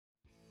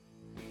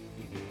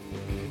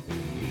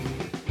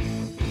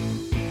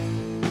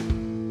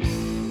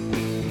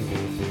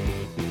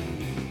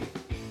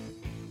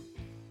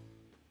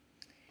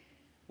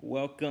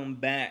Welcome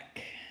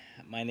back.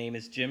 My name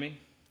is Jimmy,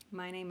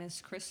 My name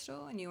is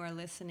Crystal, and you are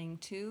listening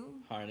to.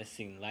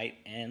 Harnessing Light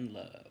and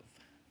Love.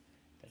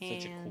 That's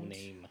such a cool And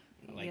name.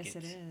 I like yes,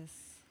 it. it is.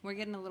 We're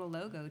getting a little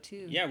logo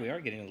too. Yeah, we are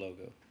getting a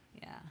logo.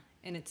 Yeah,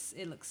 and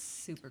it looks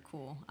super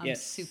cool. I'm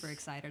super Yes.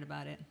 excited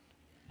about it.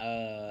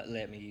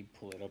 Let me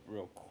pull it up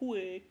real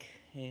quick,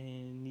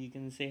 and you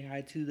can say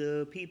hi to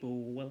the people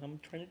while I'm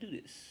trying to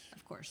do this.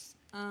 Of course.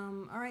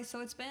 All right, so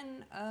it's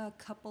been a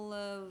couple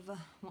of,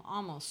 well,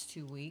 almost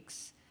 2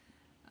 weeks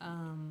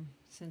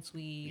since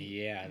we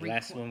Yeah, the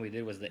last one we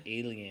did was the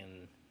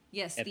Alien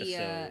Yes, the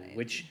episode.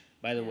 Which,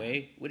 by the yeah,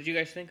 way, what did you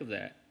guys think of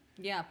that?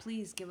 yeah.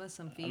 Please give us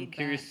some I'm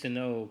curious to feedback.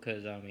 know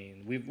because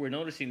we're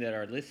noticing that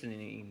our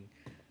listening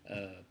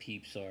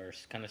peeps are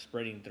kind of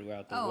spreading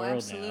throughout the Oh, world now,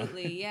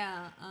 absolutely.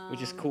 Yeah.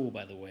 which is cool,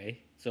 by the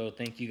way. So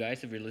thank you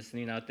guys if you're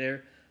listening out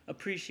there.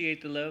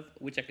 Appreciate the love,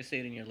 which I could say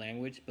it in your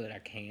language, but I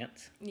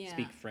can't Yeah,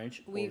 speak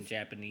French or we've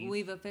Japanese.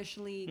 we've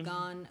officially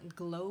gone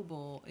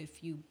global,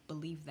 if you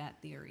believe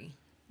that theory.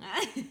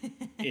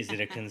 Is it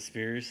a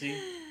conspiracy?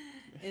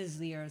 Is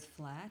the Earth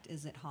flat?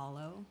 Is it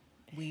hollow?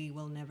 We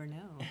will never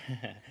know.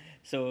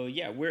 So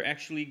yeah, we're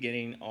actually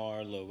getting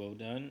our logo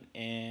done,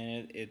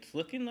 and it's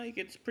looking like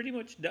it's pretty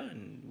much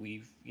done.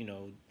 We're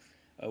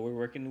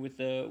working with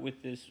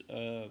this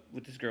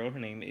girl. Her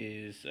name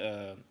is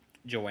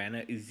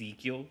Joanna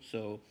Ezekiel.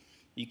 So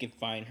you can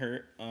find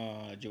her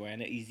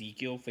Joanna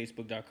Ezekiel,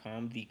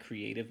 Facebook.com, the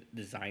creative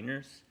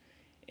designers,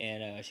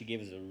 and she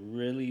gave us a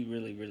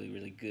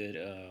really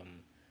good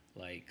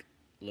like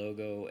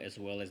logo, as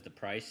well as the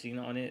pricing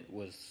on it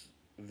was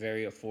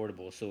very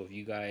affordable. So if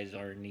you guys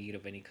are in need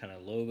of any kind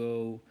of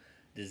logo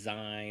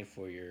design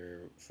for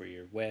your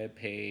web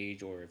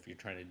page, or if you're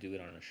trying to do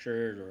it on a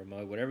shirt or a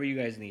mug, whatever you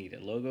guys need, a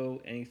logo,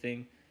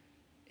 anything,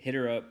 hit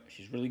her up.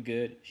 She's really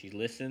good. She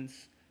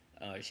listens.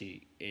 If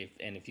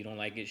you don't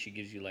like it, she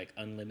gives you like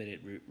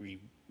unlimited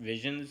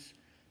revisions.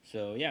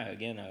 So yeah,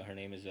 again, her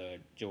name is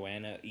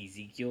Joanna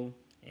Ezekiel,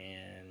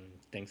 and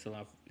thanks a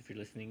lot if you're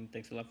listening.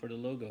 Thanks a lot for the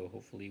logo.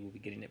 Hopefully, we'll be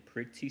getting it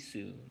pretty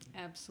soon.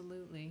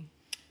 Absolutely.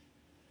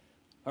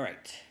 All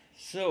right.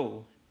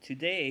 So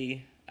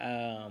today,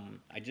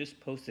 I just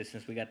posted,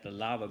 since we got the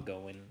lava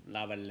going,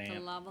 lava The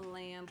lamp. lava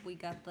lamp, we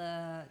got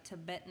the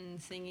Tibetan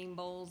singing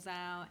bowls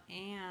out,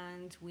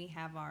 and we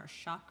have our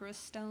chakra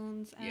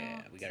stones Yeah,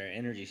 out. we got our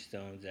energy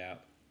stones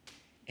out,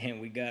 and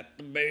we got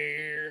the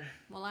bear.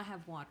 Well, I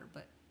have water,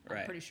 but I'm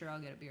Right. pretty sure I'll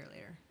get a beer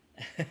later.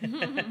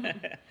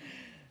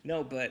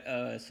 No,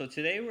 but so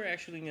today we're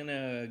actually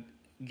gonna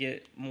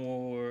get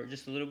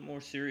just a little bit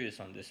more serious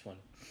on this one.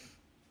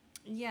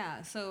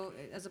 Yeah, so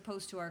as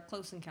opposed to our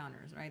Close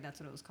Encounters, right? That's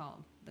what it was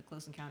called, the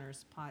Close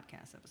Encounters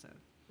podcast episode.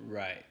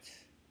 Right.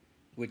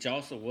 Which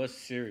also was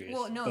serious,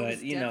 Well, no, it but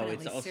was it's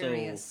definitely also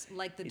serious.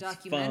 Like the it's fun,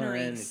 documentary,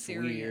 it's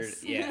weird,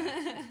 serious.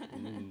 yeah.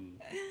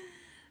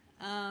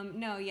 Ooh.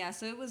 No, yeah.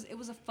 So it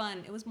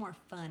was more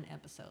fun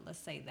episode. Let's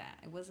say that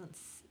it wasn't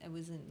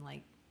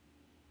like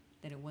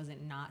that. It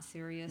wasn't not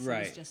serious. It was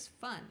Right. just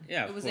fun.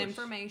 Yeah, It of was course.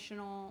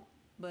 informational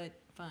but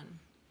fun.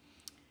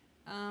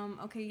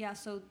 Okay, yeah.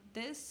 So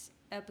this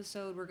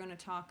episode, we're going to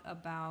talk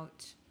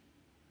about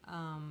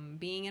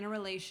being in a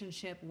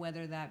relationship,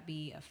 whether that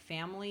be a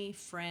family,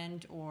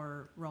 friend,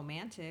 or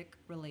romantic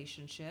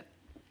relationship,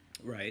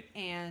 Right.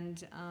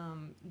 and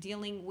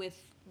dealing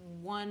with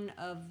one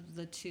of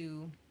the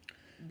two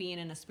being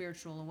in a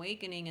spiritual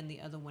awakening and the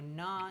other one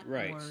not,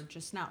 Right. or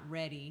just not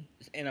ready.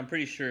 And I'm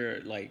pretty sure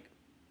a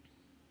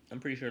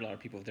lot of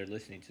people, if they're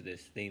listening to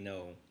this, they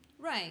know,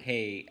 Right.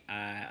 hey,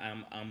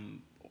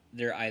 I'm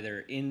they're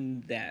either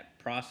in that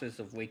process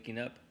of waking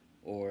up,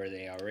 or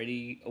they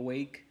already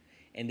awake,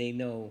 and they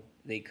know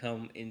they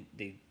come in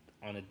they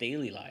on a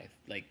daily life,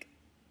 like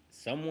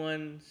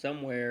someone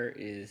somewhere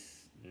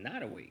is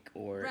not awake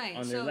or Right.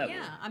 on their So level.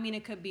 yeah, I mean,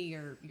 it could be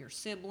your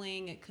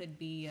sibling, it could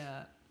be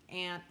a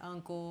aunt,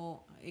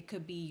 uncle, it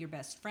could be your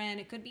best friend,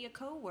 it could be a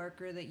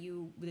coworker that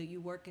you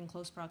work in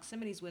close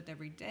proximities with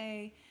every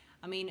day.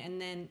 I mean, and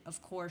then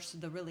of course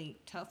the really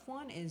tough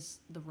one is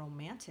the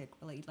romantic,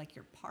 really like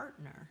your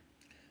partner.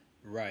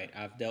 Right.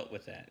 I've dealt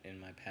with that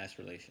in my past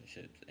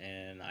relationships,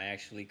 and I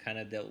actually kind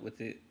of dealt with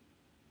it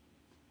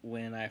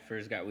when I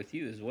first got with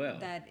you as well.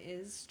 That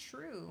is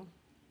true.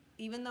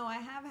 Even though I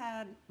have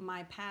had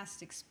my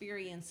past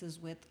experiences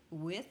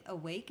with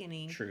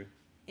awakening, True.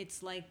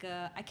 it's like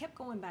I kept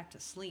going back to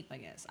sleep. I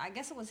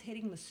guess I was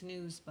hitting the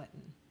snooze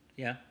button.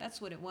 Yeah.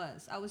 That's what it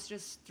was. I was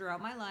just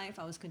throughout my life,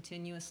 I was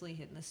continuously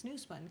hitting the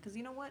snooze button because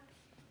you know what?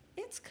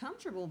 It's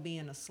comfortable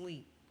being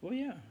asleep. Well,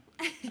 yeah.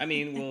 I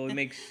mean, well, it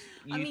makes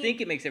I you mean,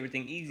 think it makes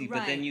everything easy,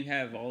 but then right. you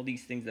have all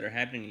these things that are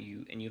happening to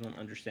you, and you don't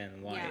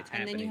understand why Yeah, it's and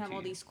then happening you have to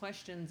all you. these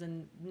questions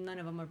and none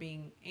of them are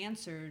being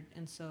answered,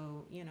 and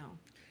so, you know.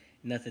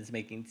 Nothing's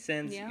making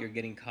sense. Yeah. You're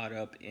getting caught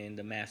up in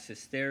the mass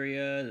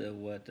hysteria,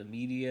 what the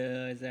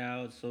media is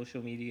out,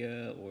 social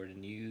media or the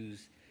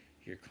news.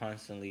 You're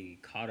constantly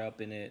caught up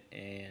in it,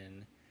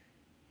 and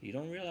you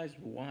don't realize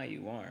why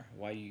you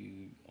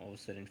all of a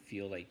sudden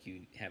feel like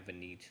you have a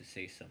need to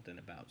say something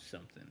about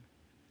something.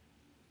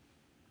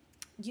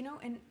 You know,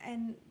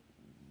 and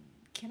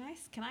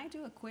can I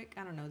do a quick?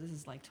 I don't know. This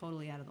is like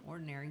totally out of the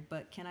ordinary,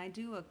 but can I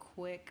do a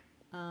quick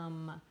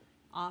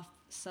off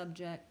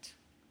subject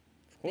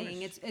Of thing?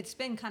 course. It's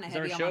been kind of It's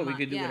our heavy on my show. We mind.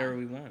 could do Yeah. whatever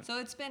we want. So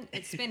it's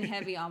been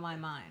heavy on my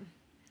mind.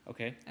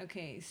 Okay.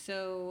 Okay.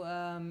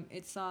 So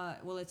it's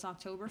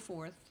October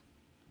 4th.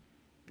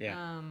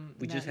 Yeah.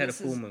 We just had a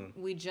full moon.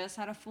 We just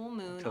had a full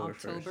moon,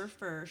 October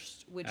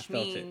 1st, I which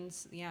felt it.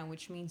 means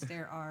which means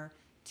there are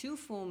two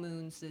full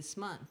moons this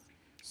month.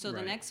 So the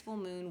Right. next full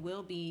moon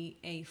will be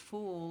a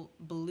full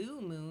blue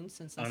moon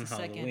since that's On the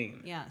second.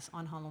 Halloween. Yes,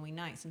 on Halloween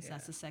night since Yeah.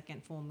 that's the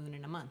second full moon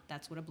in a month.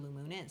 That's what a blue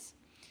moon is.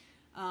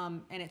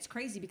 And it's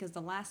crazy because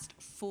the last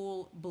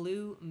full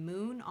blue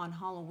moon on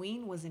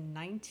Halloween was in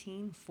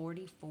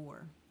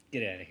 1944.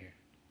 Get out of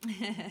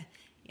here.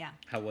 Yeah.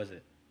 How was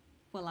it?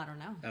 Well, I don't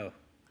know. Oh.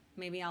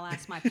 Maybe I'll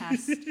ask my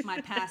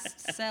past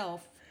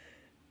self.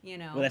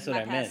 Well, that's what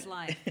my I past meant.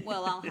 life.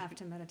 Well, I'll have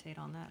to meditate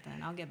on that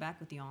then. I'll get back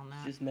with you on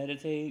that. Just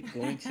meditate,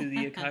 go into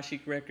the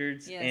Akashic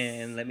records, Yes.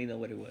 and let me know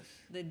what it was.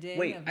 The day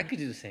Wait, of I could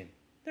do the same.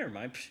 Never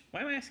mind.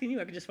 Why am I asking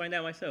you? I could just find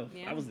out myself.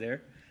 Yeah. I was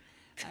there.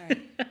 All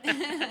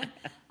right.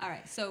 All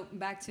right. So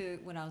back to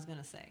what I was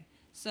gonna say.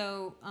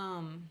 So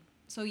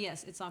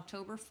yes, it's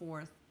October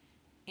 4th,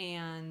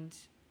 and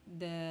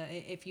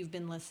if you've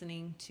been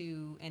listening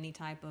to any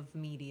type of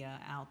media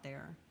out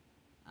there,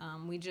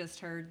 we just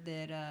heard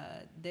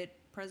that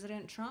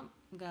President Trump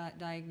got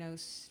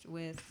diagnosed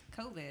with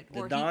COVID.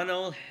 The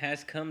Donald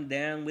has come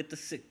down with the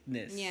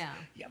sickness. Yeah.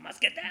 You must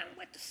get down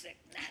with the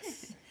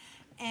sickness.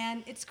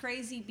 And it's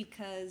crazy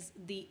because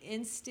the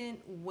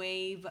instant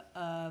wave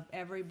of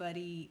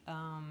everybody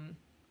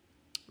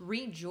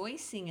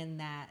rejoicing in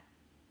that,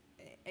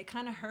 it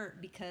kind of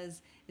hurt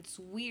because it's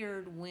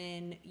weird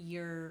when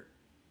you're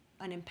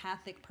an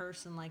empathic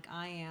person like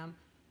I am.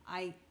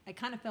 I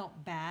kind of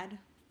felt bad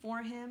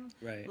for him.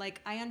 Right.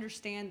 Like, I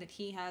understand that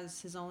he has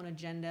his own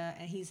agenda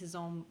and he's his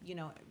own,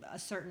 a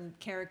certain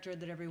character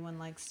that everyone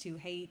likes to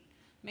hate,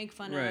 make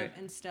fun Right. of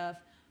and stuff.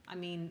 I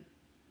mean,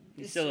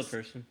 He's it's still just- a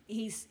person.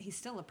 He's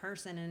still a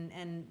person,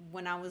 and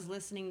when I was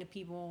listening to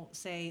people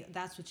say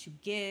that's what you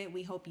get,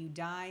 we hope you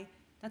die,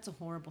 that's a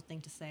horrible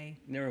thing to say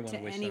Never want to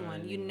to wish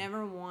anyone. on You anyone.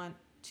 never want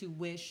to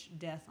wish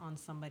death on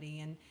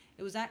somebody, and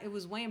it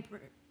was weighing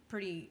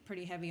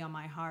pretty heavy on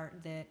my heart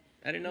that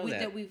I didn't know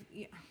that. we've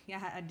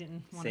I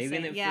didn't want to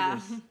Saving say it for yeah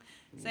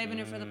this. saving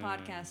it for the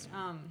podcast.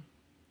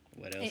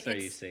 What else are you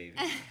it's- saving?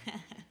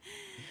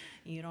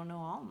 You don't know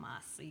all my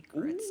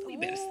secrets. Ooh, you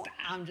better Ooh, stop.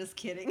 I'm just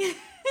kidding.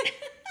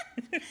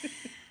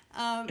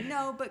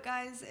 No, but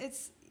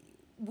guys,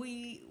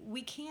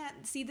 we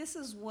can't see. This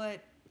is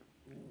what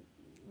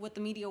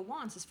the media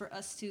wants, is for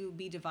us to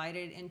be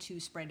divided and to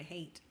spread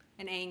hate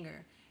and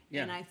anger.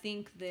 Yeah. And I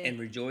think that And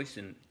rejoice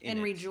in and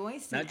it.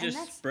 rejoice in- Not and just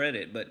that's- spread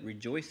it, but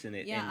rejoice in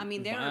it. Yeah, and I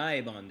mean,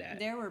 vibe on that.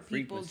 there were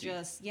people frequency.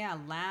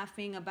 just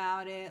laughing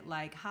about it,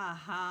 like ha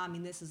ha. I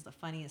mean, this is the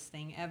funniest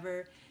thing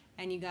ever.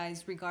 And you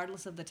guys,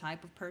 regardless of the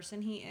type of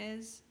person he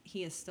is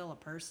still a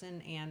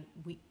person, and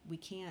we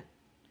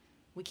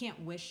can't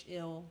wish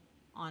ill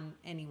on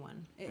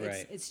anyone.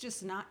 Right. It's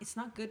just not. It's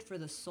not good for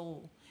the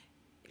soul.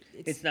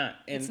 It's not.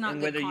 And, it's not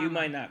and good whether you karma.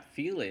 might not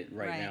feel it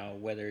right Right. now,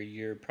 whether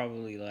you're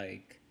probably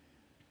like,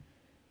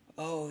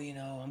 oh,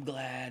 I'm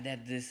glad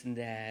that this and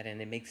that,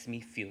 and it makes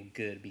me feel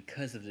good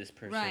because of this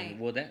person. Right.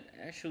 Well, that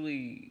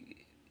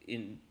actually,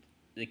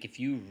 if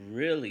you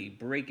really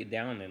break it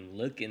down and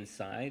look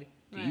inside,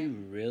 do Right. you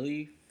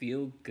really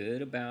feel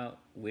good about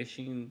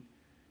wishing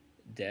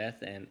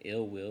death and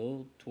ill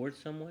will towards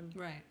someone?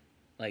 Right.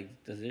 Like,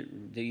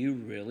 do you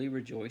really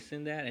rejoice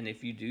in that? And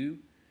if you do,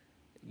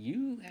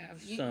 you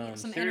have You some have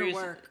some serious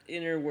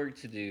inner work.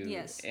 to do.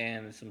 Yes.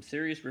 And some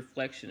serious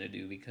reflection to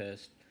do,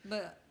 because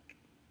But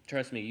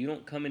trust me, you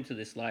don't come into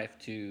this life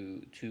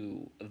to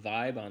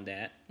vibe on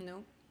that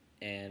nope.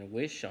 and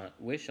wish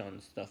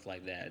on stuff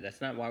like that.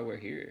 That's not why we're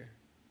here.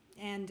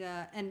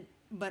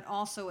 But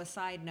also, a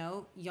side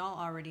note, y'all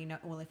already know.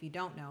 Well, if you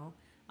don't know,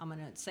 I'm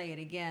gonna say it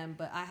again.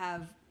 But I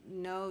have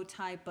no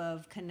type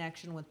of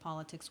connection with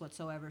politics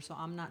whatsoever. So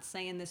I'm not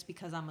saying this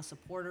because I'm a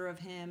supporter of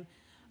him.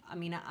 I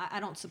mean, I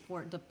don't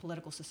support the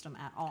political system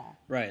at all.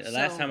 Right. The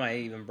last So- time I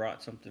even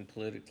brought something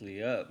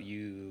politically up,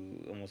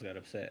 you almost got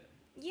upset.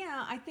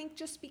 Yeah, I think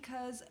just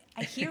because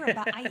I hear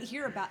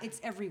about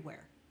it's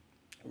everywhere.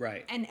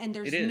 Right. And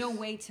there's It is. no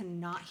way to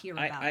not hear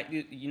about I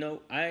it.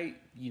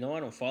 I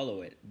don't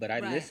follow it, but I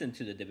Right. listened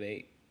to the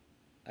debate.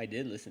 I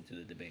did listen to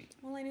the debate.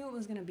 Well, I knew it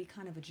was going to be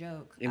kind of a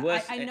joke. It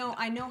was. I know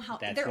how.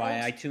 That's they're why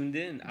old, I tuned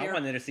in. I they're-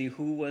 wanted to see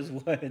who was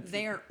what.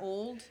 They're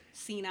old,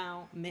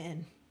 senile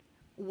men.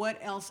 What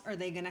else are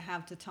they going to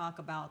have to talk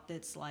about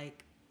that's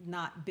like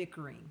not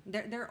bickering?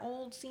 They're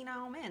old,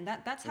 senile men.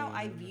 That's how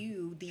I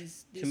view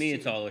these To me, two.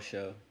 it's all a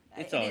show.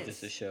 It's It all is.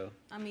 just a show.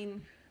 I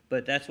mean,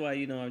 But that's why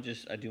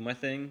I do my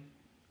thing,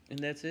 and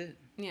that's it.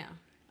 yeah.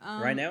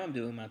 Right now, I'm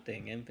doing my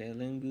thing and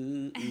feeling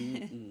good.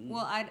 Ooh, ooh.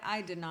 Well,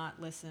 I did not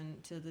listen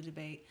to the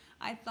debate.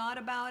 I thought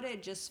about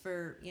it just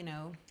for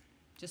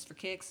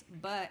kicks,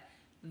 but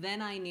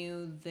then I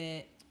knew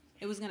that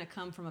it was going to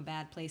come from a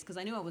bad place, because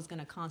I knew I was going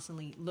to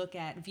constantly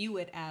view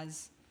it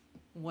as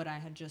what I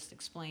had just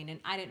explained, and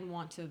I didn't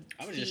want to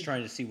I was just feed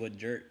trying to see what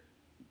dirt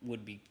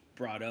would be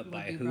brought up would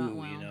by be brought who, you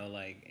well. know,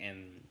 like,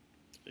 and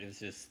it's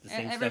just the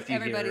same stuff you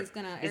hear. Everybody's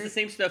gonna It's the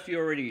same stuff you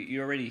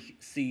already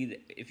see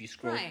if you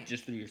scroll right,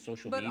 just through your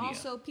social but media.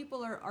 also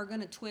people are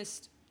gonna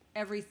twist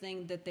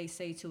everything that they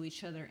say to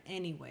each other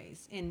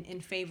anyways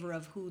in favor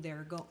of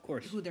Of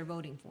course. who they're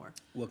voting for.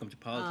 Welcome to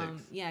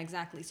politics. Yeah,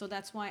 exactly. So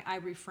that's why I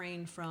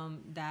refrain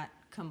from that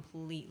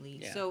completely.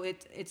 Yeah. So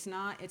it's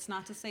not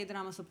to say that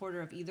I'm a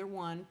supporter of either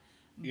one,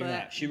 You're but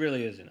not. She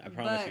really isn't. I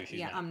promise you, but she's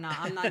yeah, not.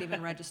 I'm not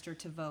even registered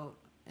to vote,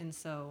 and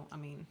so I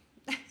mean,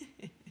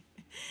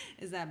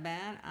 is that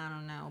bad? I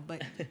don't know.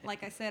 But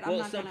like I said, I'm Well,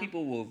 not some gonna.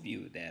 people will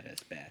view that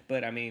as bad,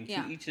 but I mean, to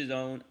Yeah, each his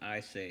own.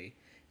 I say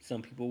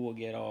some people will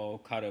get all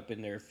caught up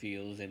in their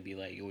feels and be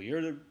like, "Well,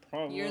 you're the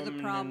you're the problem," and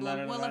da problem. da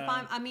da Well, if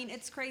da. I mean,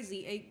 it's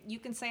crazy. You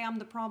can say I'm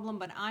the problem,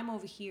 but I'm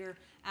over here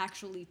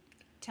actually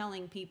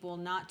telling people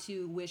not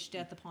to wish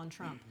death upon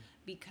Trump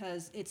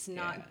because it's Yeah,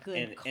 not good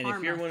and if you're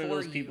karma one of for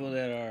those you. people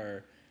that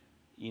are,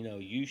 you know,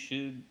 you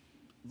should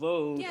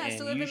vote Yeah,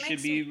 so and if you it should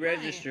makes be you right,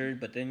 registered,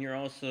 but then you're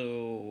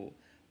also,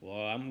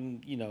 well,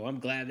 I'm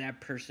glad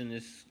that person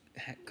is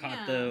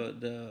caught yeah,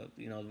 the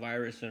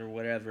virus or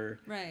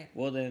whatever. right.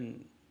 Well,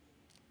 then,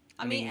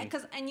 I I mean, mean,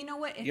 because and you know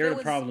what? If you're it the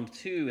was problem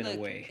too, in a look,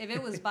 way. if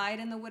it was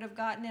Biden that would have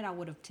gotten it, I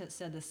would have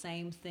said the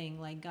same thing.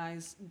 Like,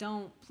 guys,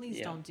 please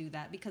Yeah. don't do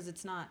that because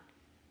it's not.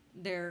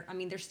 I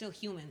mean, they're still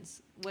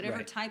humans. Whatever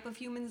Right. type of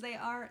humans they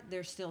are,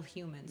 they're still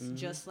humans, Hmm.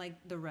 just like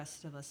the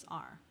rest of us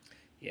are.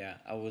 Yeah,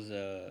 I was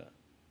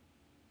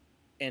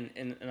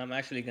and I'm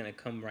actually gonna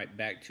come right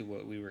back to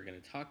what we were gonna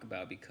talk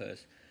about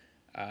because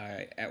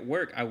at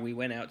work we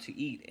went out to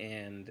eat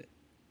and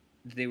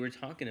they were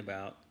talking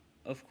about,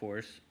 of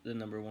course, the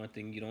number one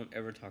thing you don't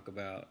ever talk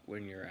about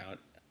when you're out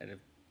at a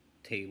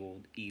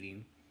table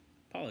eating,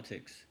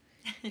 politics.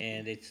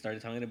 And they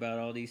started talking about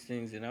all these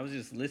things, and I was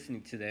just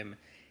listening to them,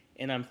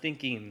 and I'm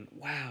thinking,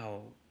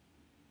 wow,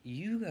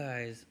 you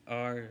guys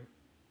are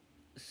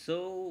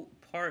so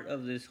part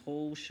of this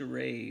whole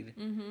charade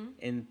Mm-hmm.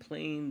 and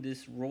playing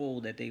this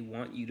role that they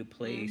want you to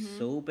play Mm-hmm.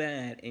 so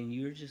bad, and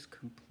you're just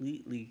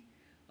completely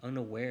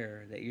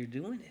unaware that you're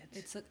doing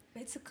it.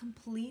 It's a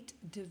complete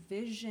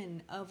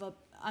division of a.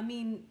 I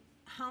mean,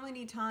 how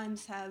many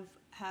times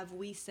have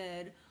we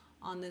said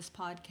on this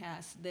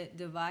podcast that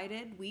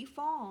divided we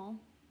fall,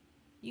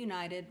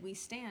 united we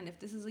stand? If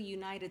this is a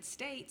United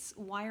States,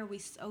 why are we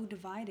so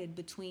divided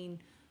between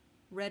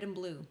red and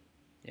blue?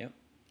 Yep.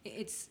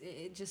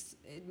 It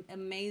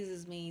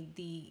amazes me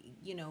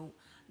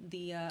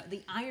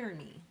the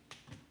irony.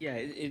 Yeah,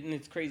 and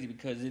it's crazy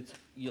because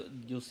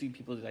you'll see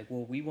people that are like,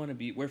 well,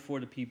 we're for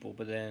the people,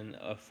 but then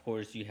of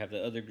course you have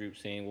the other group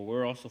saying, well,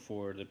 we're also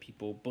for the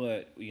people,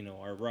 but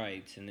our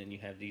rights, and then you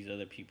have these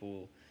other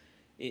people,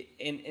 and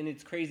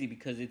it's crazy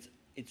because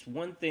it's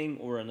one thing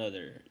or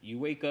another. You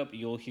wake up,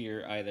 you'll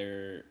hear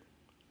either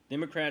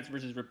Democrats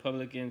versus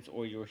Republicans,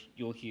 or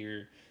you'll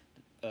hear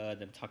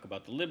them talk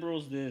about the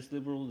liberals this,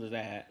 liberals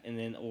that, and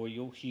then or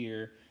you'll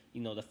hear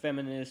the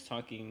feminists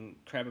talking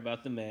crap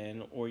about the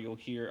men, or you'll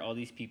hear all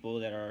these people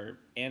that are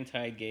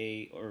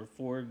anti-gay or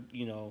for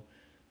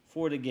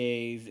the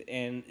gays,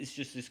 and it's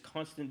just this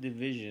constant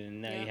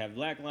division. Now you Yep. have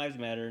Black Lives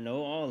Matter,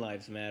 no, all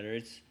lives matter.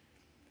 It's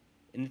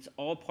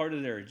all part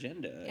of their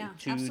agenda Yeah,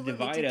 to absolutely. To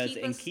divide us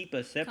keep and us keep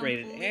us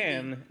separated, completely.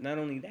 and not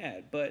only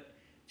that, but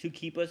to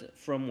keep us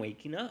from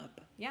waking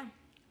up. Yeah.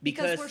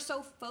 Because we're Because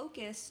so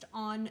focused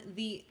on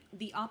the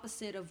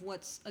opposite of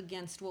what's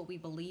against what we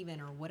believe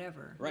in or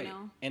whatever, you right,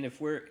 know? and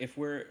if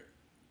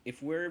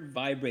we're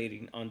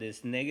vibrating on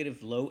this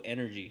negative low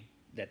energy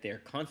that they're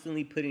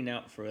constantly putting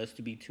out for us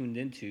to be tuned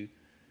into,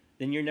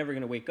 then you're never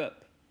going to wake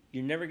up.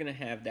 You're never going to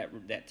have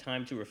that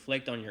time to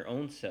reflect on your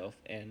own self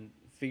and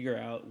figure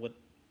out what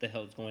the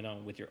hell is going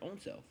on with your own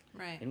self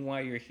Right. and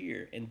why you're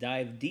here, and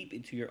dive deep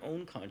into your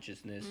own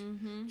consciousness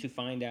Mm-hmm. to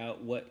find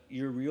out what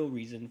your real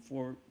reason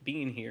for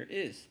being here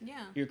is.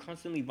 Yeah. You're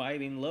constantly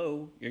vibing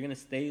low, you're going to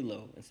stay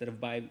low instead of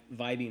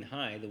vibing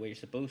high the way you're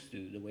supposed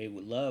to, the way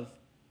love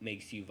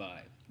makes you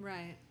vibe.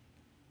 Right.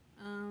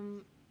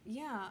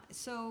 Yeah.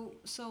 So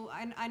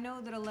I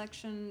know that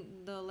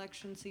the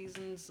election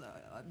season's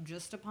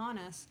just upon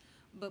us,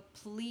 but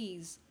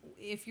please,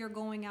 if you're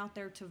going out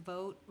there to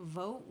vote,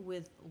 vote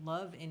with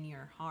love in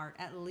your heart.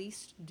 At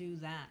least do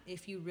that.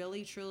 If you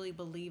really truly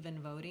believe in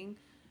voting,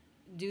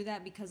 do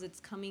that because it's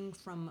coming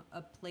from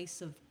a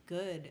place of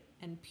good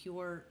and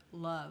pure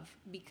love,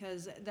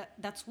 because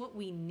that's what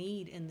we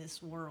need in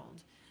this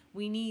world.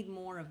 We need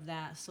more of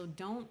that. So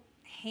don't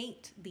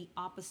hate the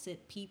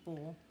opposite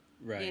people,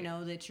 Right.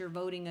 that you're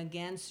voting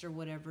against or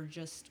whatever.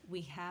 Just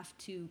we have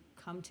to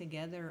come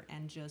together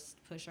and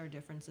just push our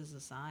differences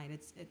aside.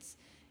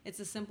 It's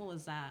as simple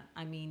as that.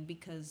 I mean,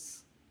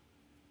 because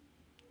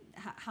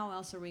how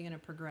else are we going to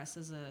progress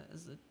as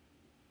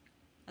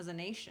a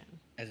nation?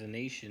 As a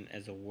nation,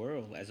 as a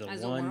world, as a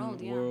As a one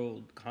world, yeah.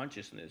 world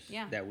consciousness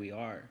Yeah. that we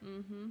are,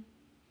 Mm-hmm.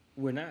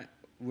 we're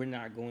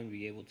not going to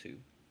be able to.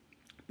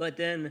 But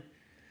then,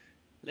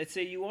 let's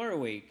say you are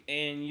awake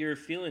and you're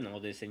feeling all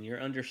this and you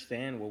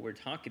understand what we're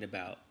talking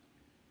about.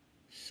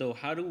 So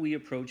how do we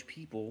approach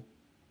people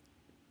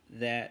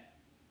that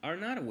are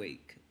not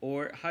awake?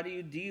 Or how do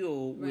you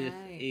deal with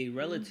Right. a Mm-hmm.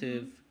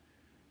 relative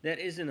that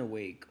isn't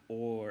awake,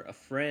 or a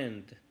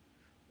friend,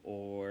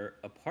 or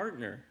a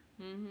partner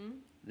Mm-hmm.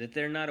 that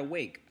they're not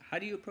awake? How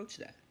do you approach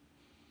that?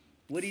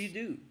 What do you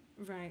do?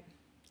 Right.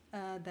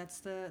 That's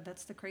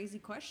the crazy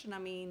question. I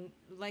mean,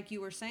 like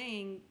you were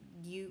saying,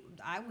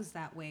 I was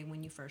that way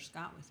when you first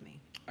got with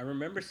me. I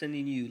remember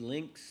sending you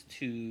links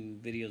to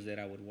videos that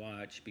I would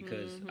watch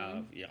because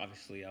Mm-hmm. yeah,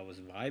 obviously I was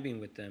vibing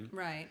with them.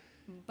 Right.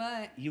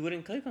 But You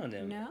wouldn't click on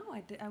them. no,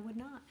 I would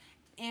not.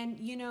 And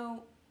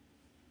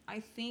I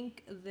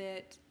think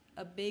that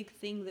a big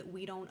thing that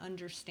we don't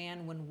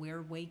understand when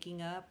we're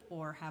waking up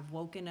or have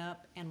woken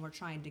up and we're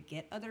trying to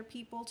get other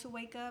people to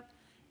wake up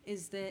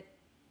is that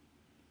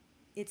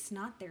it's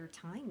not their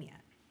time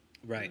yet.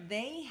 Right.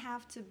 They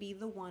have to be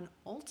the one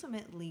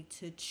ultimately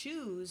to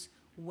choose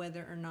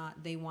whether or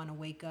not they want to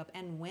wake up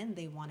and when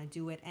they want to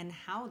do it and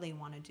how they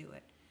want to do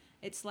it.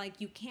 It's like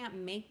you can't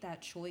make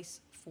that choice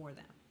for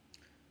them.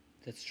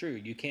 That's true.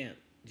 You can't.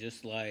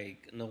 Just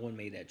like no one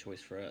made that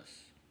choice for us.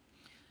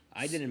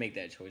 I didn't make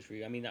that choice for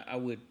you. I mean, I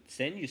would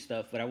send you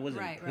stuff, but I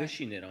wasn't Right, right.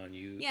 pushing it on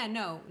you. Yeah,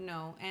 no,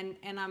 no. And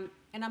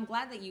I'm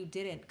glad that you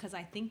didn't because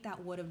I think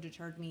that would have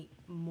deterred me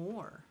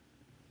more.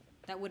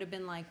 That would have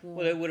been like, Well,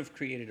 well, it would have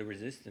created a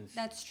resistance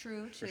that's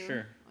true for too.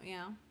 sure.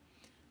 Yeah.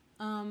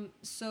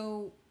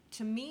 So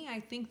to me, I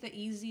think the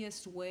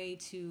easiest way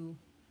to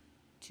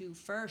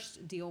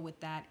first deal with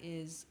that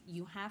is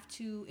you have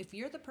to, if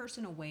you're the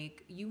person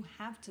awake, you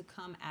have to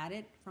come at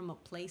it from a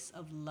place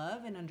of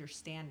love and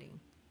understanding.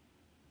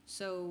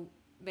 So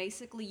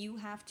basically, you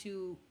have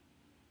to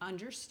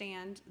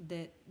understand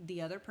that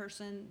the other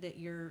person that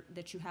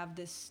you have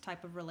this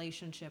type of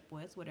relationship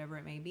with, whatever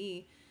it may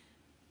be,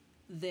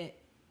 that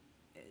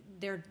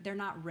they're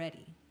not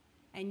ready,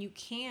 and you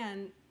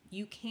can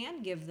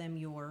give them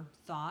your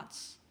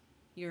thoughts,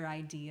 your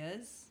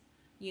ideas.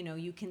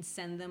 You can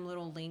send them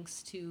little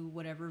links to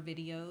whatever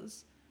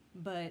videos,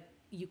 but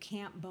you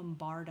can't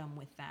bombard them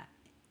with that,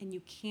 and you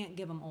can't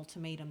give them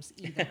ultimatums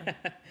either.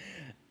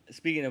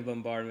 Speaking of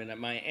bombardment,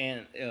 my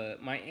aunt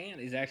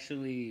is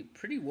actually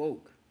pretty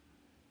woke.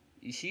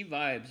 She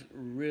vibes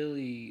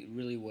really,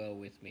 really well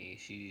with me.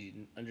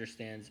 She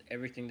understands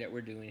everything that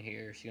we're doing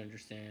here. She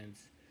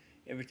understands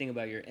everything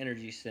about your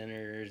energy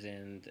centers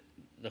and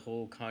the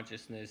whole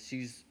consciousness.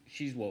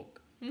 She's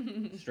woke,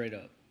 straight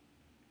up.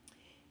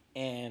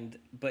 And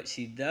but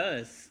she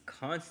does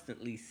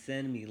constantly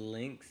send me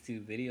links to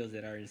videos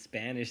that are in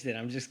Spanish that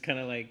I'm just kind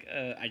of like,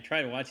 I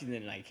tried watching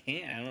it and I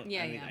can't. I don't.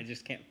 Yeah, I mean, yeah. I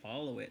just can't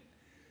follow it.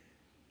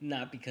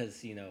 Not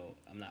because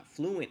I'm not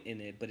fluent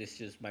in it, but it's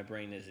just my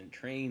brain isn't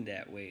trained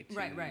that way to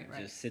Right, right,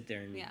 right. just sit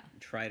there and Yeah.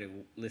 try to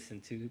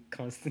listen to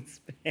constant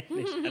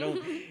Spanish. I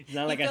don't. It's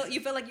not you like feel you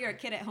feel like you're a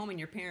kid at home and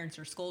your parents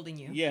are scolding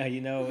you. Yeah, That's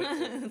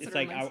it's what it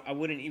like reminds. I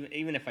wouldn't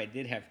even if I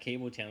did have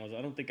cable channels,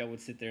 I don't think I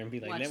would sit there and be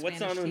like, Watch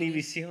what's on Spanish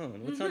TV. Univision?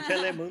 What's on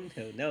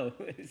Telemundo? No,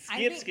 I skip,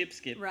 think skip,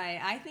 skip. right.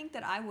 I think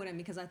that I wouldn't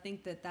because I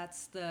think that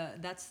that's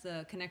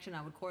the connection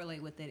I would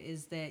correlate with it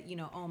is that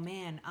oh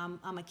man,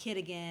 I'm a kid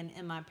again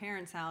in my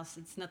parents' house.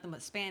 It's nothing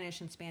but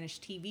Spanish and Spanish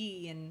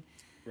TV and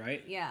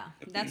Right? yeah,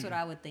 that's what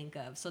I would think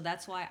of. So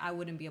that's why I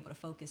wouldn't be able to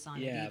focus on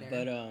it Yeah, either.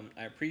 but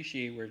I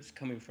appreciate where it's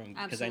coming from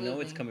because I know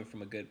it's Absolutely. coming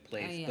from a good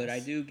place. But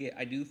Yes.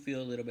 I do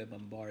feel a little bit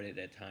bombarded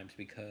at times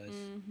because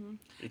Mm-hmm.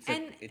 it's a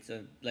And it's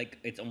a like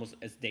it's almost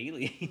as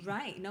daily,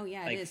 right, no,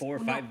 yeah, it like is. four or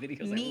Well, no, five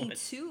videos at me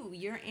once. too.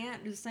 Your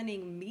aunt is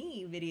sending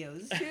me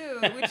videos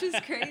too, which is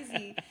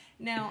crazy.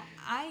 Now,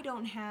 I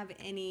don't have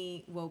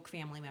any woke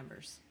family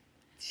members.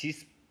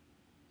 She's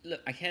Look,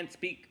 I can't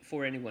speak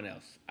for anyone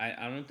else.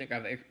 I don't think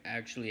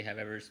actually have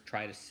ever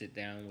tried to sit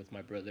down with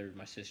my brother,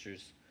 my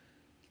sisters,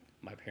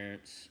 my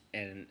parents,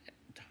 and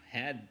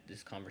had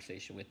this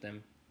conversation with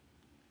them.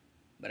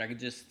 But I could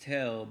just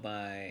tell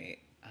by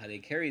how they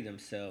carry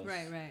themselves.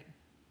 Right, right,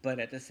 But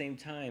at the same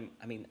time,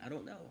 I mean, I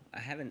don't know. I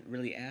haven't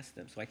really asked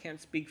them, so I can't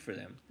speak for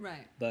them.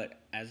 right. But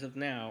as of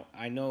now,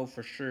 I know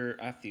for sure.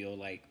 I feel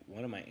like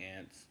one of my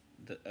aunts,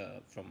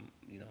 from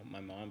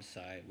my mom's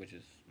side, which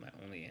is my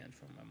only aunt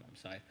from my mom's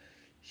side,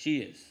 she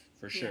is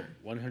for Yeah. sure,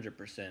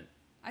 100%.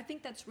 I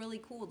think that's really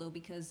cool though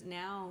because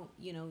now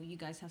you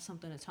guys have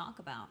something to talk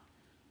about.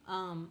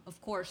 Of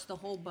course, the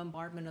whole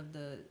bombardment of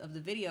the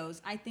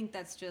videos. I think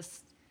that's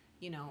just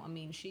I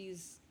mean,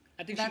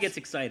 I think she that's gets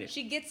excited.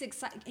 she gets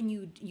excited, and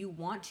you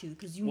want to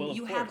because you Well, of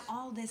you have course.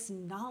 all this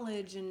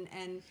knowledge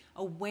and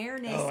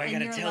awareness, Oh, I and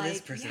gotta you're tell this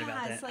like, person yeah,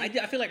 about it's that. like,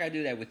 I feel like I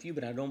do that with you,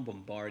 but I don't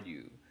bombard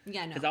you.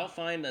 yeah, no, Because I'll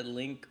find a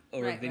link or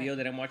a right, right, video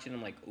that I'm watching.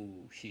 I'm like,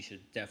 ooh, she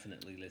should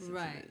definitely listen to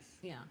right, this.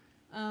 yeah.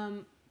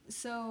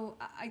 So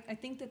I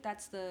think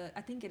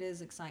I think it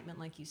is excitement,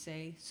 like you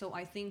say. So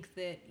I think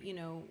that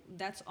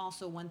that's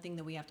also one thing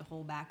that we have to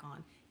hold back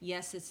on.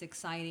 Yes, it's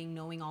exciting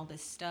knowing all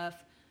this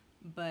stuff,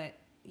 but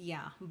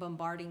yeah,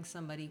 bombarding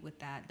somebody with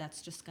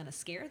that's just gonna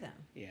scare them.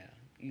 Yeah.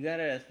 You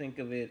gotta think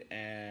of it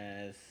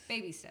as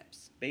Baby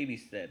steps. baby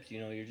steps.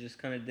 You're just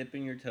kind of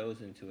dipping your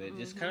toes into it.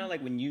 Just kind Mm-hmm. of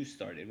like when you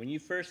started. When you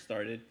first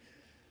started,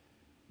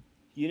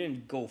 you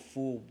didn't go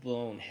full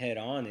blown head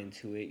on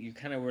into it. You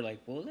kind of were like,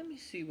 well, let me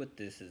see what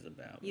this is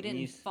about. You Let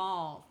me didn't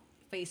fall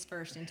face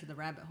first into the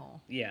rabbit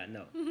hole. yeah,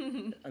 no.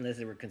 Unless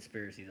there were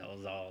conspiracies, I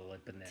was all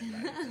up in that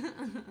rabbit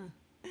hole.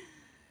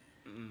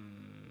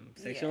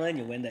 Sexual Yeah.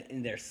 innuendo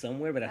in there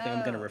somewhere, but I think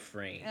I'm gonna Oh.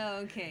 refrain. Oh,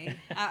 okay.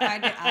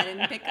 I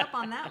didn't pick up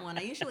on that one.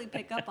 I usually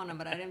pick up on them,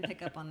 but I didn't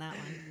pick up on that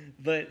one.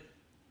 But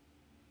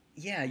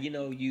yeah,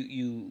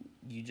 you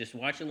just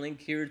watch a link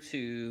here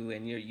too,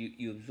 and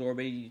you absorb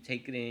it, you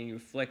take it in, you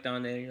reflect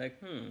on it, and you're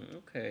like,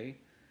 okay,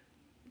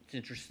 it's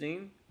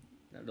interesting.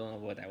 I don't know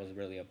what that was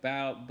really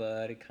about,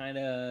 but it kind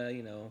of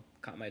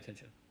caught my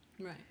attention.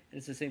 Right. And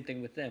it's the same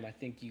thing with them. I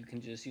think you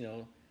can just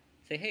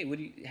say, hey, what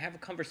do you have a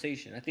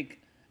conversation? I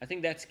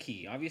think that's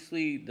key.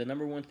 Obviously, the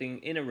number one thing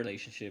in a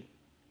relationship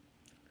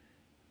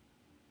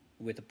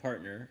with a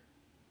partner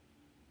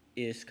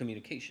is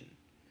communication.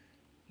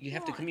 You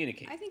have to Well,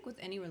 communicate, I think with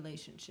any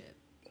relationship,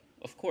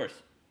 of course,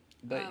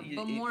 but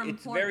but more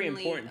it's very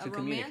importantly, important a to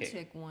communicate.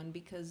 romantic one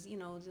because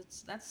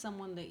that's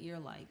someone that you're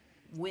like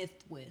with,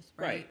 Right.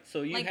 right?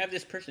 So you Like, have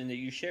this person that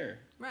you share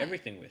right.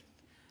 everything with.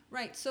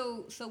 Right.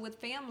 So with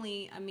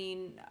family, I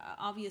mean,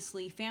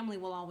 obviously family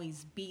will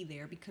always be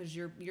there because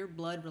you're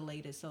blood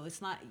related. So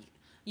it's not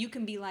you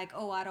can be like,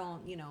 "Oh, I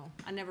don't,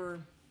 I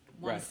never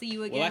want to Right. see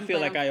you Well, I again." feel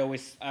like I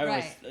always, right. But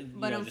just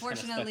kind of stuck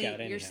unfortunately, out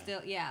you're anyhow.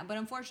 still yeah, but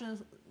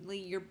unfortunately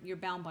you're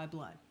bound by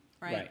blood,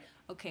 right? Right.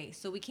 Okay,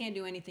 so we can't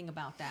do anything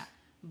about that.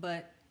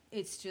 But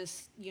it's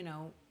just,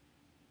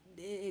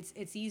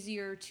 it's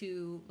easier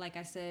to, like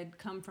I said,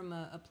 come from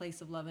a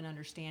place of love and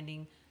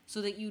understanding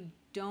so that you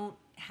don't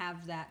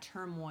have that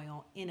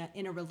turmoil in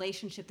a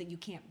relationship that you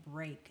can't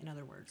break. In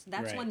other words,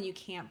 that's Right. one you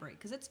can't break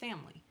because it's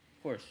family.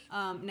 Of course.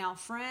 Now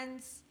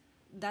friends,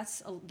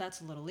 that's a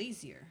little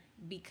easier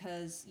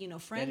because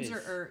That friends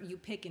is. are you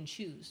pick and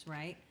choose,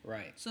 right?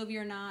 Right. So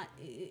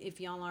if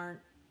y'all aren't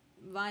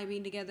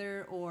vibing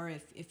together, or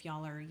if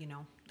y'all are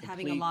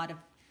having a Complete lot of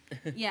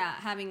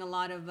having a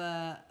lot of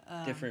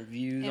different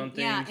views on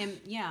yeah, things.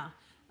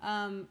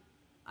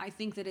 I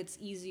think that it's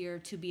easier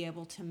to be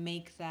able to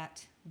make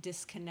that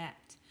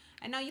disconnect.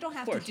 And now you don't Of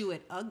have to course. do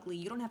it ugly.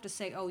 You don't have to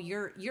say, "Oh,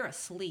 you're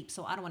asleep,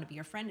 so I don't want to be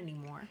your friend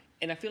anymore."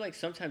 And I feel like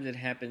sometimes it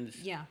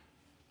happens Yeah,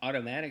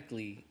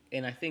 automatically,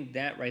 and I think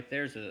that right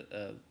there is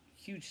a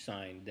huge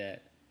sign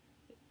that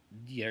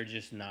you're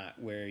just not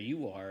where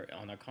you are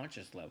on a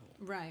conscious level.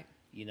 right.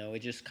 It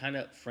just kind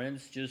of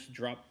friends just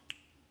drop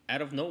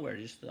out of nowhere,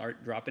 just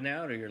start dropping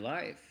out of your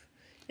life.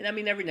 And I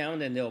mean, every now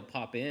and then they'll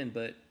pop in,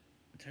 but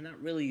they're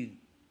not really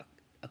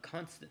a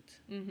constant.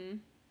 Mm-hmm.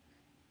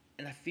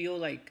 And I feel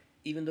like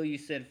even though you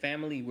said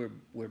family, we're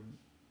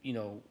you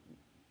know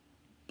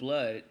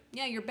blood.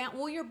 Yeah, you're bound.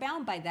 Well, you're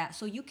bound by that,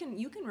 so you can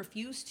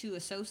refuse to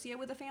associate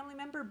with a family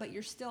member, but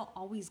you're still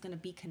always going to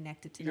be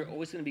connected to You're them.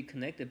 always going to be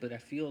connected, but I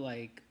feel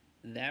like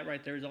that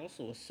right there is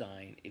also a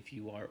sign if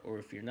you are or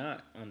if you're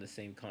not on the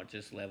same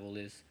conscious level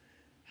is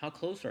how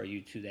close are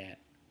you to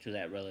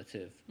that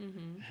relative?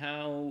 Mm-hmm.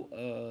 How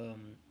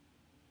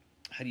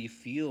do you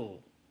feel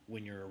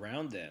when you're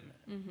around them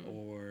Mm-hmm.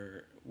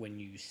 or when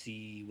you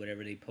see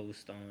whatever they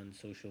post on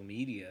social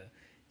media?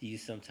 Do you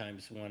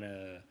sometimes want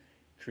to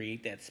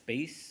create that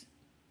space,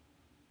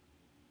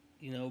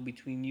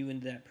 between you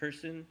and that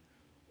person?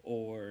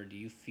 Or do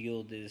you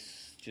feel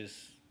this just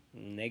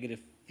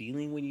negative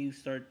feeling when you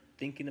start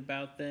thinking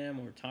about them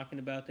or talking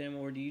about them?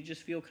 Or do you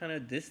just feel kind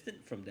of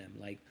distant from them?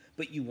 Like,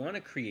 but you want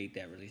to create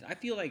that release. I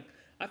feel like,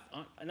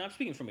 and I'm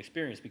speaking from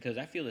experience because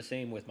I feel the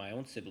same with my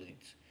own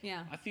siblings.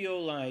 Yeah, I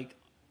feel like,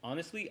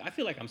 honestly, I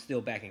feel like I'm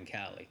still back in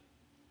Cali.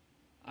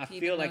 I even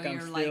feel though like I'm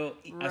you're like still,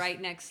 right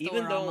next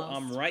even door though I'm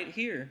almost. right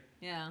here,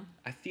 Yeah,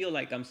 I feel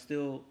like I'm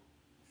still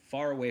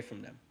far away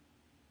from them.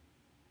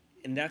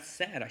 And that's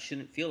sad. I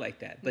shouldn't feel like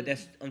that. But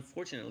mm,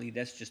 unfortunately,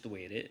 that's just the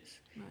way it is.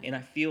 right, And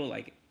I feel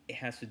like it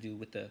has to do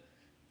with the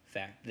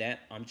fact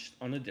that I'm just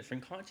on a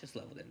different conscious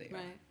level than they are.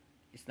 right.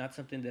 It's not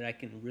something that I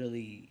can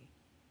really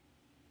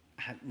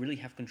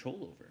have control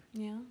over.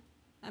 Yeah,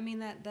 I mean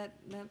that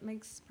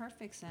makes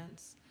perfect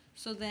sense.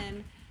 So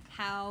then,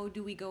 how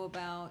do we go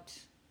about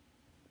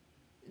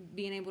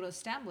being able to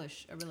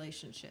establish a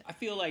relationship? I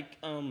feel like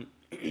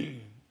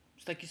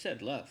it's like you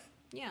said, love.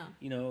 Yeah,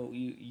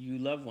 You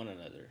love one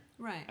another.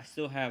 right, I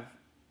still have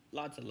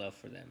lots of love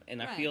for them,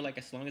 and I right. feel like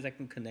as long as I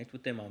can connect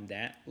with them on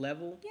that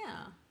level,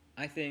 Yeah,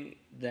 I think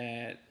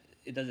that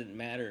it doesn't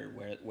matter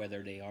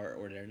whether they are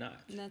or they're not.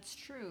 that's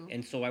true.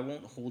 And so I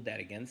won't hold that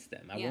against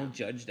them. I Yeah, won't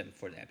judge them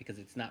for that because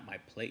it's not my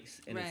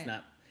place and it's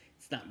right.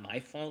 not my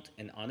fault,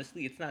 and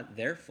honestly it's not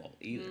their fault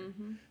either.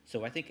 Mm-hmm.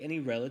 So I think any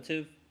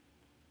relative,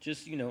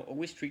 just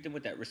always treat them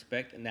with that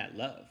respect and that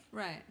love.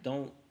 Right.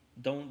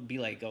 Don't be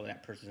like, oh,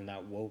 that person's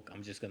not woke,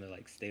 I'm just gonna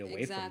like stay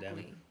away from them.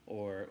 Exactly.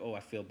 Or, oh, I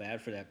feel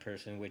bad for that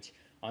person, which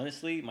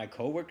honestly my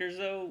coworkers,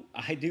 though,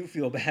 I do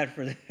feel bad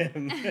for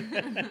them.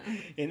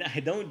 And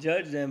I don't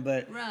judge them,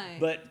 but Right.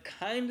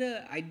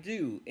 kinda I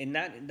do. And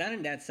not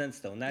in that sense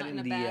though, not Not in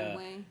in a bad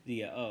way.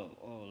 the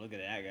oh, look at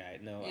that guy.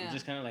 No, I'm Yeah.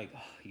 just kind of like,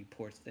 oh, you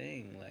poor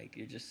thing, like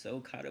you're just so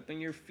caught up in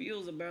your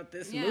feels about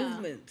this Yeah.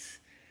 movement.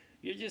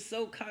 You're just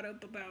so caught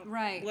up about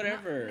Right. No,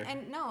 whatever.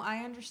 and no, I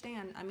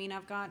understand. I mean,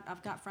 I've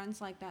got friends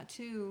like that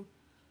too.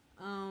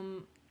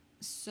 Um,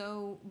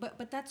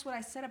 but that's what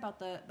I said about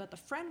the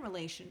friend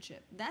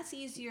relationship. That's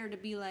easier to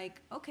be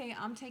like, okay,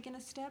 I'm taking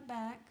a step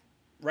back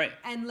Right.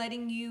 and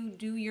letting you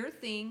do your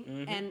thing,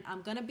 Mm-hmm. and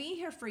I'm gonna be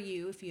here for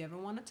you if you ever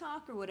want to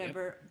talk or Yep.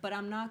 whatever. But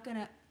I'm not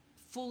gonna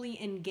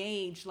fully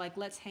engage, like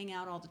let's hang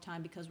out all the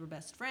time because we're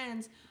best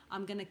friends.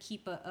 I'm gonna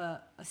keep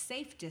a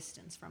safe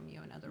distance from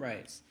you, in other Right.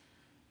 words.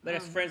 But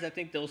as friends, I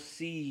think they'll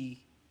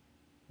see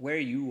where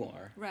you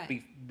are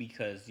Right.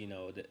 because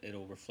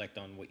it'll reflect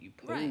on what you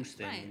Right. post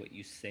and Right. what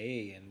you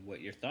say and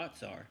what your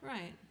thoughts are.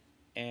 Right.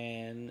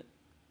 And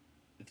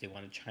if they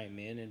want to chime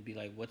in and be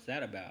like, "What's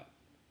that about?"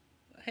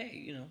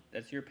 Hey,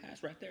 that's your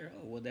past right there.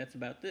 Oh, well, that's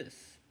about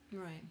this.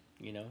 Right.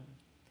 You know,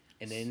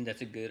 and then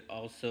that's a good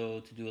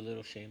also to do a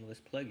little shameless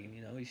plugging.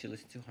 You should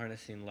listen to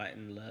Harnessing Light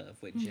and Love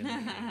with Jimmy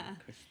and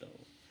Crystal.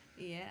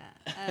 Yeah.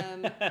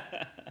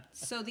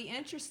 So the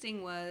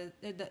interesting one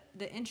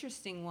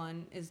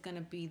is going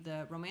to be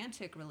the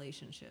romantic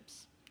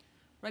relationships,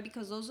 right?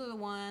 Because those are the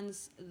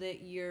ones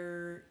that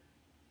you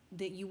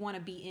want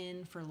to be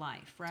in for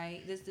life,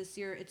 right? It's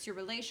your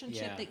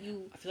relationship Yeah, that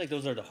you. I feel like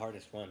those are the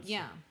hardest ones.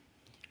 Yeah.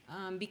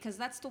 Because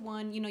that's the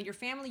one, your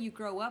family you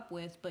grow up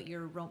with, but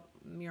your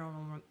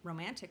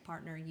romantic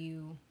partner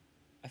you.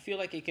 I feel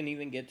like it can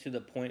even get to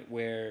the point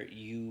where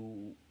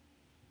you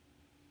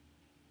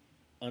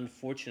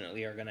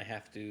unfortunately are going to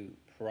have to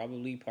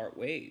probably part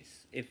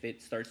ways if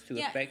it starts to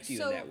Yeah. affect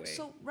you in that way.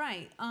 So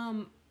right.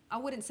 I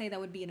wouldn't say that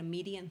would be an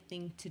immediate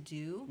thing to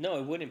do. No,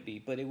 it wouldn't be,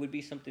 but it would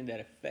be something that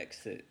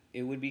affects it.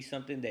 It would be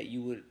something that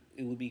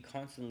it would be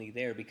constantly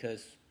there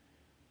because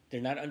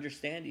they're not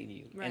understanding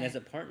you. And as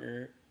Right. a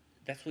partner,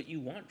 that's what you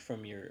want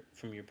from your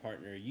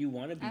partner. You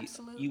want to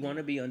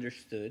Absolutely. be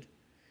understood.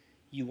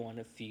 You want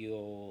to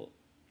feel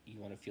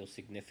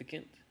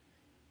significant.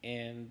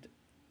 And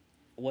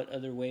what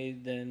other way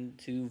than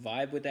to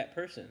vibe with that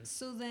person?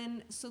 So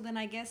then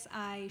I guess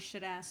I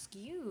should ask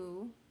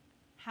you,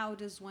 how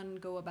does one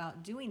go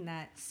about doing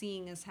that,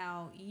 seeing as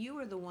how you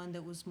were the one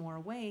that was more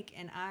awake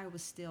and I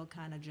was still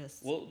kind of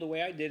just. Well, the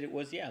way I did it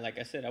was, yeah, like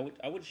I said,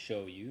 I would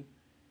show you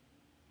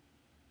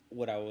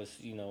what I was,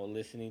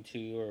 listening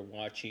to or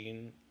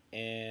watching,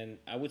 and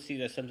I would see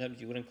that sometimes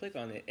you wouldn't click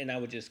on it, and I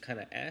would just kind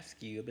of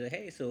ask you, I'd be like,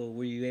 hey, so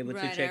were you able to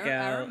Right. check I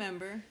out?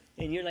 remember.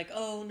 And you're like,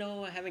 oh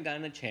no, I haven't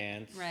gotten a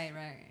chance. Right.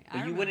 Right. But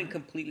I you wouldn't remember.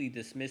 completely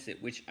dismiss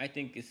it, which I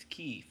think is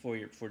key for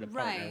the partner.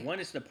 Right. One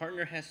is the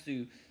partner has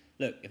to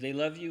look, if they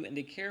love you and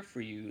they care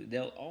for you,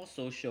 they'll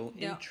also show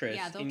Yeah,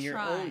 interest they'll in your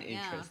try. own Yeah.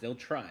 interest. They'll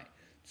try.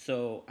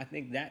 So I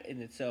think that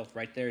in itself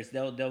right there is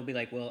they'll be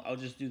like, well, I'll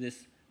just do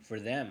this for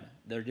them.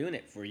 They're doing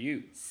it for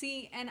you.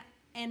 See,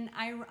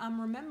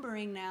 I'm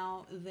remembering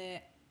now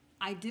that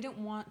I didn't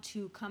want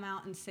to come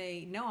out and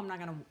say no.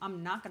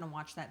 I'm not gonna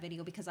watch that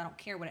video because I don't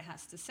care what it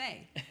has to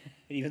say.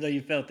 Even though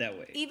you felt that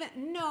way. Even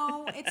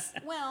no, it's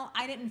well,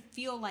 I didn't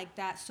feel like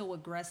that so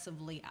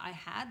aggressively. I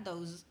had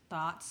those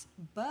thoughts,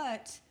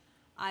 but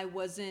I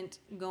wasn't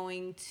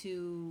going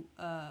to.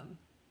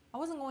 I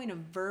wasn't going to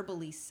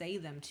verbally say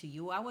them to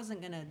you. I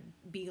wasn't gonna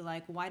be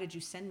like, "Why did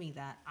you send me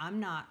that?" I'm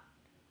not.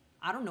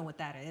 I don't know what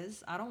that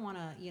is. I don't want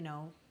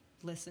to,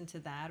 listen to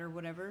that or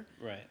whatever.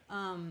 Right.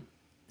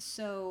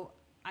 So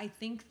I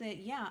think that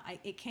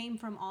it came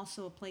from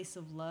also a place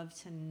of love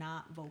to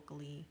not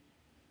vocally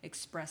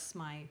express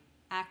my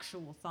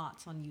actual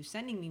thoughts on you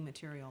sending me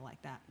material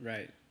like that.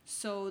 Right.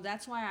 So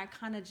that's why I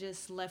kind of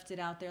just left it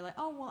out there, like,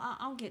 oh well,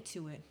 I'll get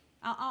to it.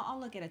 I'll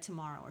look at it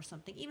tomorrow or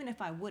something, even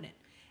if I wouldn't.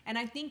 And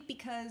I think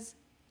because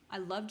I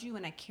loved you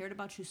and I cared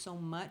about you so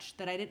much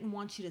that I didn't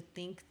want you to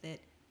think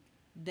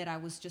that I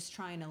was just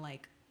trying to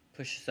like.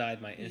 Push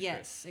aside my interest.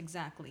 Yes,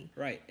 exactly.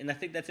 Right. And I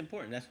think that's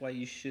important. That's why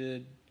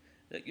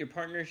your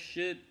partner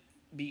should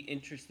be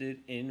interested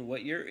in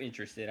what you're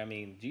interested. I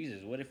mean,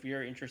 Jesus, what if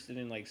you're interested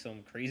in like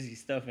some crazy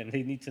stuff and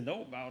they need to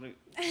know about it?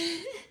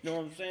 You know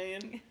what I'm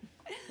saying?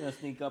 Gonna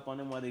sneak up on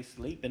them while they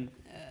sleeping.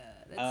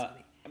 That's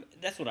funny. I mean,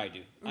 that's what I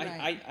do.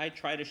 Right. I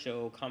try to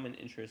show common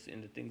interest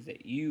in the things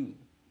that you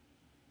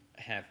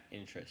have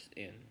interest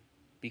in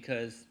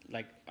because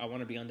like I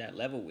want to be on that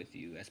level with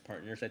you as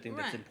partners. I think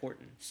that's Right.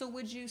 important. So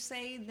would you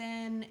say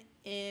then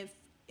if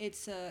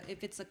it's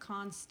a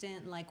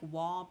constant like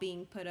wall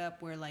being put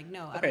up where like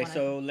no, I don't Okay, want to.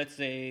 so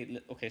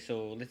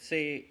let's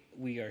say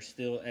we are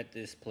still at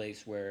this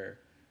place where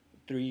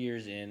 3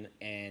 years in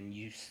and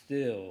you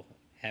still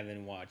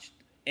haven't watched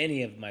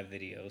any of my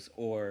videos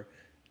or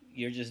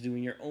you're just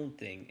doing your own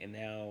thing and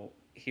now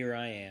here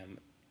I am,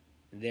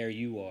 there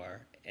you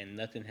are, and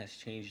nothing has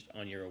changed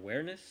on your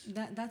awareness.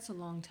 That's a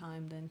long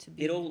time then to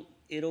be. It'll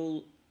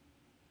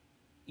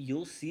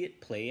you'll see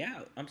it play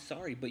out. I'm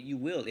sorry, but you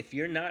will. If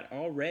you're not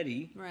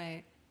already,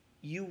 Right.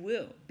 you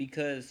will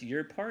because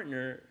your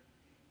partner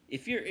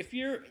if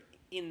you're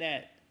in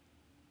that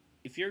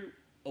if you're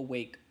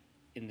awake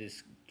in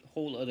this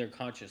whole other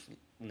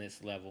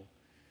consciousness level,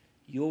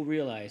 you'll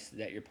realize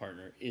that your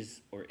partner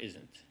is or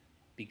isn't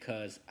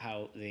because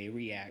how they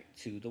react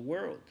to the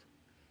world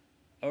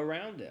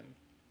around them.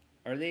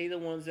 Are they the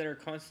ones that are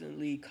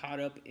constantly caught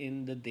up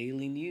in the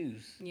daily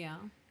news? Yeah.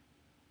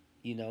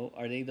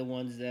 Are they the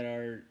ones that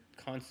are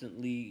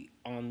constantly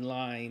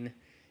online,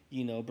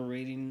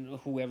 berating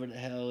whoever the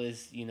hell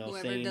is, Whoever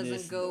saying doesn't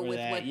this go or with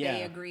that? what they Yeah.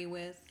 agree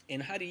with.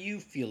 And how do you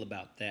feel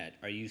about that?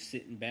 Are you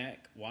sitting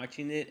back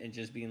watching it and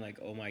just being like,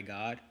 "Oh my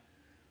god,"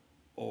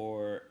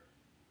 or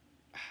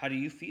how do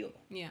you feel?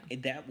 Yeah.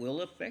 That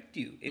will affect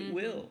you. It Mhm.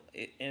 will.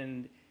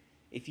 And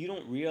if you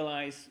don't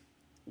realize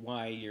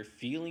why your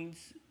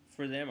feelings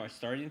for them are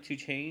starting to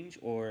change,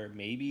 or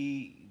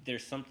maybe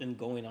there's something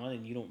going on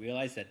and you don't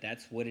realize that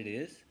that's what it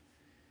is,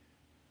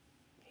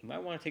 you might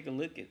want to take a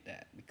look at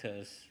that,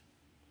 because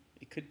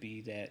it could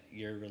be that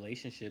your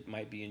relationship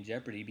might be in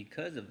jeopardy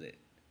because of it.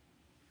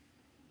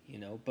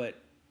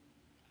 But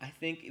I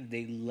think if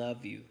they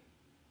love you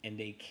and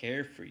they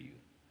care for you,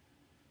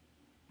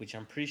 which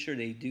I'm pretty sure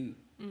they do,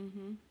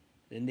 Mhm.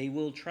 then they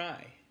will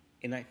try.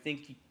 And I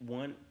think,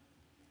 one,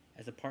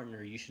 as a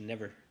partner, you should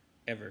never,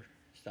 ever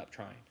stop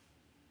trying.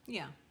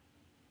 Yeah.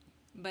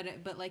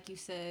 But like you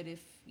said,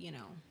 if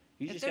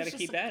You if just got there's to just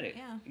keep a at it.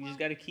 yeah, You just well,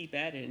 got to keep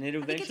at it. And then I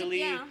think it's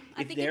eventually, I if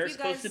think if they're you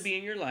supposed to guys be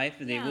in your life,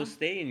 they yeah will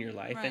stay in your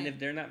life. And right if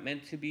they're not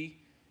meant to be,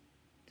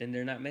 then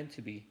they're not meant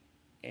to be.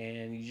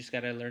 And you just got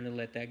to learn to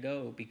let that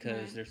go,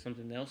 because right there's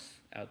something else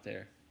out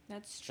there,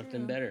 that's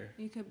something true. better.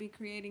 You could be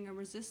creating a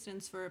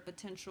resistance for a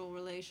potential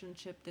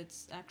relationship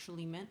that's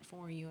actually meant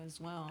for you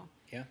as well.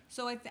 Yeah.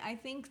 So I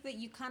think that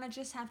you kind of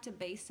just have to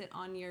base it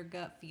on your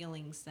gut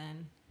feelings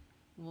then,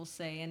 we'll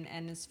say,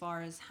 and as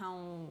far as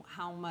how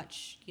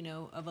much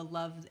of a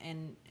love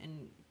and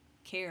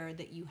care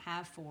that you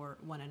have for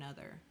one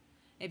another.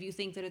 If you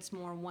think that it's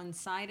more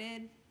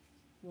one-sided,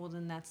 well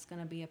then that's going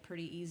to be a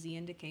pretty easy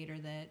indicator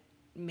that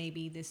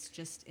maybe this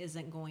just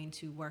isn't going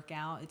to work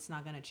out, it's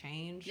not going to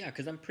change. Yeah,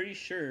 because I'm pretty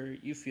sure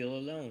you feel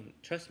alone.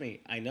 Trust me,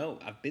 I know.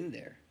 I've been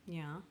there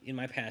Yeah. in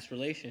my past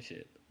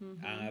relationship.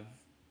 Mm-hmm. I've,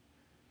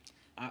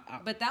 I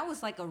But that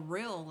was like a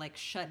real like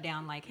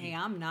shutdown, like, hey,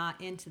 I'm not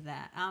into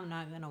that, I'm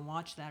not going to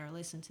watch that or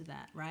listen to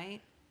that,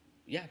 right?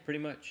 yeah, pretty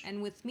much.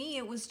 And with me,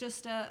 it was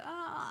just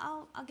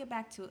I'll get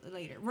back to it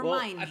later. Well,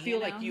 Remind I me, you feel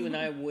like you and know.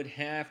 I would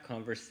have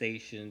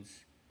conversations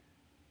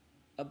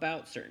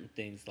about certain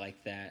things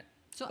like that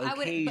So I would,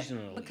 but because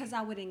occasionally.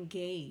 I would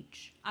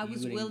engage, I You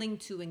was would, willing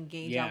to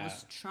engage. I yeah,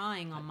 was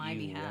trying on my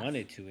you behalf.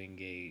 wanted to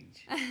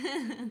engage.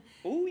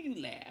 Oh,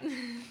 you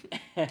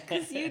laugh.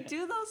 Cause you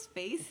do those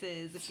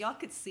faces. If y'all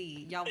could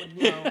see, y'all would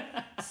know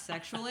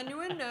sexual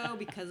innuendo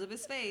because of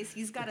his face.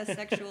 He's got a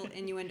sexual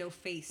innuendo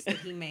face that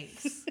he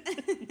makes.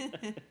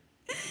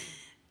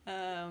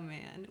 Oh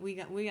man, we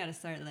got to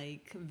start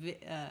like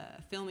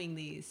filming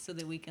these so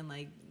that we can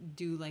like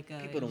do like a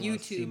People don't want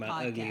to see YouTube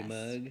my ugly podcast.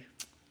 mug.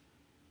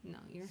 No,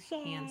 you're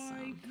Psych.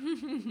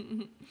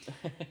 handsome.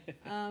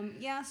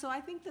 Yeah, so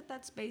I think that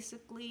that's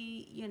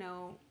basically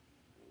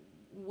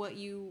what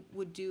you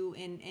would do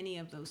in any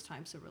of those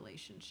types of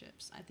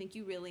relationships. I think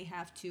you really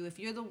have to, if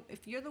you're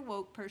the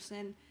woke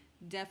person,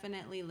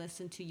 definitely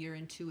listen to your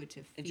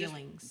intuitive And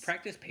feelings. just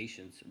practice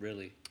patience,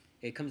 really.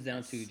 It comes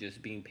down to Yes.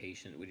 just being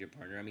patient with your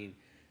partner. I mean,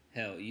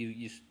 hell,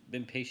 you've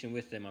been patient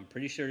with them. I'm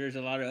pretty sure there's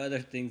a lot of other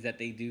things that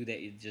they do that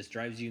it just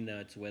drives you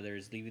nuts, whether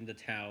it's leaving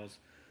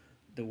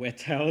the wet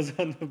towels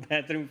on the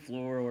bathroom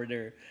floor, or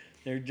their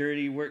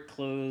dirty work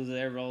clothes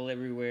they're all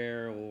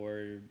everywhere,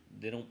 or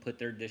they don't put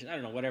their dish. I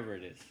don't know, whatever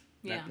it is.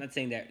 Yeah. Not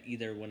saying that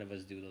either one of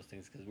us do those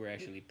things, because we're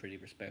actually pretty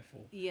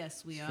respectful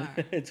Yes, we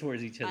are.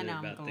 towards each other And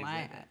I'm about things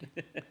glad.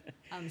 like that.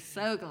 I'm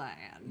so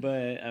glad.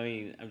 But I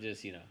mean, I'm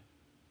just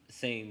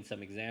saying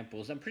some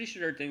examples. I'm pretty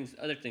sure there are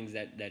other things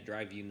that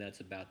drive you nuts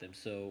about them.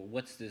 So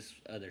what's this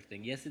other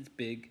thing? Yes, it's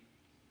big,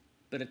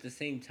 but at the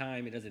same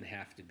time, it doesn't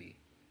have to be.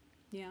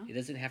 Yeah. It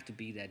doesn't have to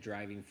be that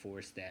driving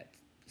force that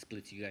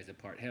splits you guys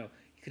apart. Hell,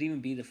 it could even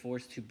be the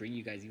force to bring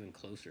you guys even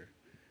closer.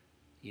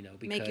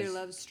 Because Make your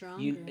love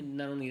stronger. you,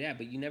 not only that,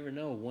 but you never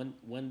know.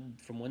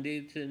 From one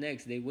day to the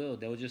next, They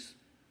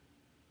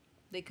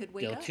could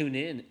wake they'll up. tune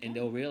in and Yeah.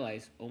 they'll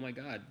realize, oh my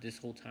god, this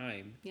whole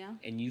time, Yeah.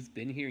 and you've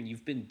been here and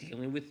you've been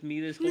dealing with me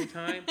this whole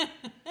time.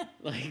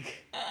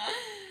 Like,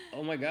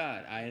 oh my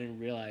god, I didn't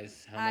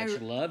realize how I, much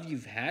love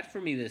you've had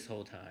for me this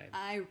whole time.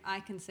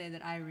 I can say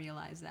that I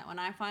realized that when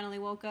I finally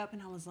woke up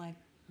and I was like,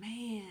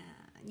 man,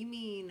 you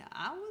mean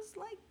I was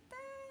like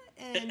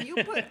that and you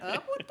put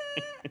up with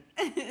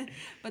that?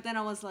 But then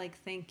I was like,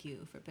 thank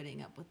you for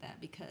putting up with that,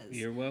 because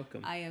You're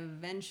welcome. I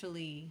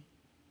eventually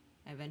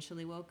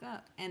woke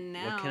up, and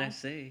now What can I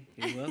say?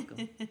 You're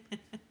welcome.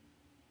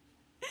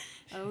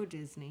 oh,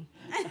 Disney.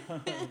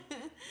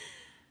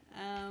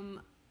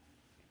 um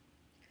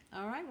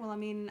all right, well, I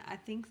mean, I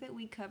think that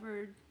we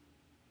covered.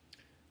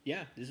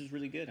 Yeah, this is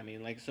really good. I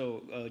mean,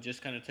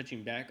 just kind of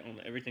touching back on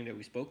everything that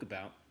we spoke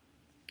about.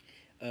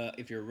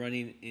 If you're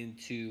running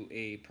into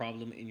a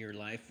problem in your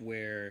life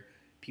where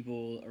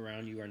people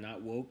around you are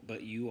not woke,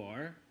 but you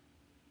are,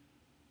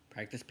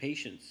 practice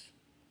patience.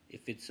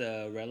 If it's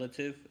a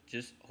relative,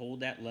 just hold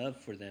that love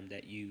for them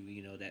that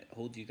that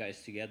holds you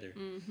guys together.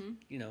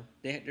 Mm-hmm.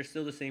 They're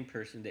still the same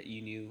person that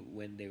you knew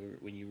when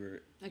you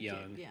were A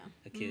young, kid, yeah.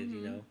 a kid.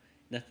 Mm-hmm.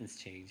 nothing's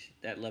changed.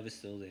 That love is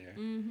still there.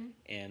 Mm-hmm.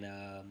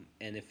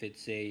 And if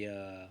it's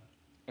a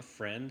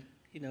friend,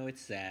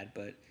 it's sad,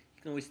 but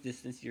you can always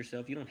distance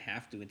yourself. You don't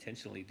have to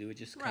intentionally do it.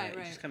 Just kind Right, of it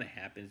right. just kind of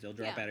happens. They'll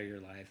drop Yeah. out of your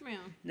life. Yeah.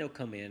 And they'll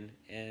come in,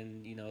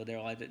 and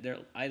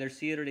they'll either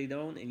see it or they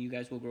don't, and you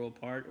guys will grow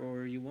apart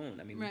or you won't.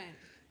 I mean, Right.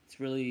 it's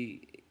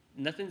really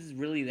nothing's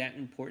really that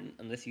important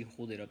unless you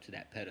hold it up to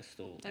that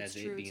pedestal That's as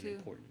it true being too.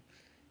 important.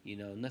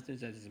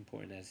 Nothing's as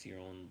important as your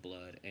own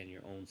blood and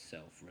your own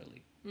self,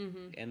 really.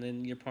 Mm-hmm. And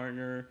then your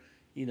partner,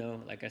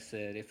 like I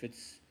said, if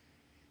it's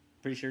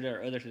pretty sure there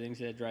are other things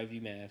that drive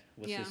you mad.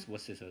 What's Yeah. this?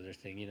 What's this other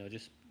thing?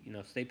 Just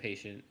stay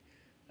patient.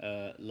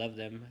 Love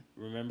them.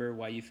 Remember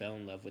why you fell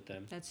in love with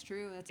them. That's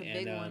true. That's a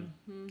And big one.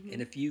 Mm-hmm.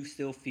 and if you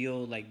still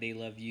feel like they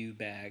love you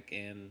back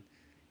and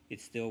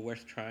it's still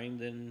worth trying,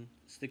 then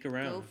stick Go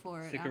around.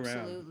 for it. Stick around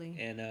Absolutely.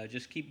 and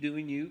just keep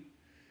doing you.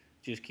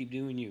 Just keep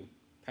doing you.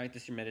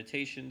 Practice your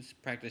meditations.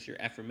 Practice your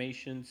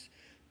affirmations.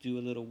 Do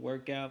a little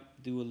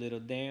workout. Do a little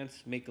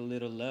dance. Make a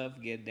little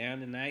love. Get down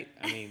tonight.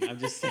 I mean, I'm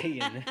just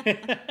saying.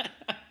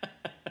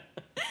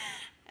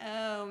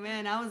 Oh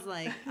man, I was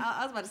like,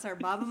 I was about to start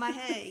bobbing my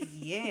head.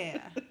 Yeah,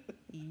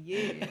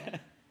 yeah.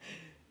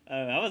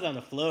 I was on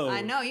the flow.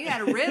 I know you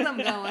had a rhythm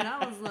going.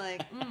 I was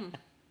like,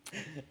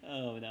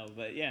 Oh no,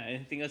 but yeah.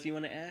 Anything else you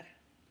want to add?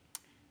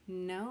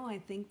 no, I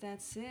think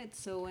that's it.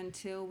 So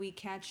until we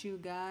catch you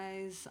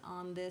guys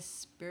on this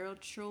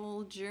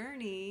spiritual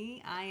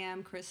journey, I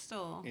am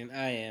Crystal, And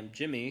I am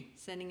Jimmy.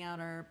 sending out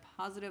our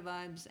positive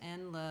vibes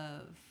and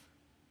love.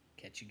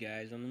 Catch you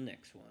guys on the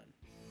next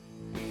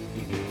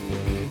one.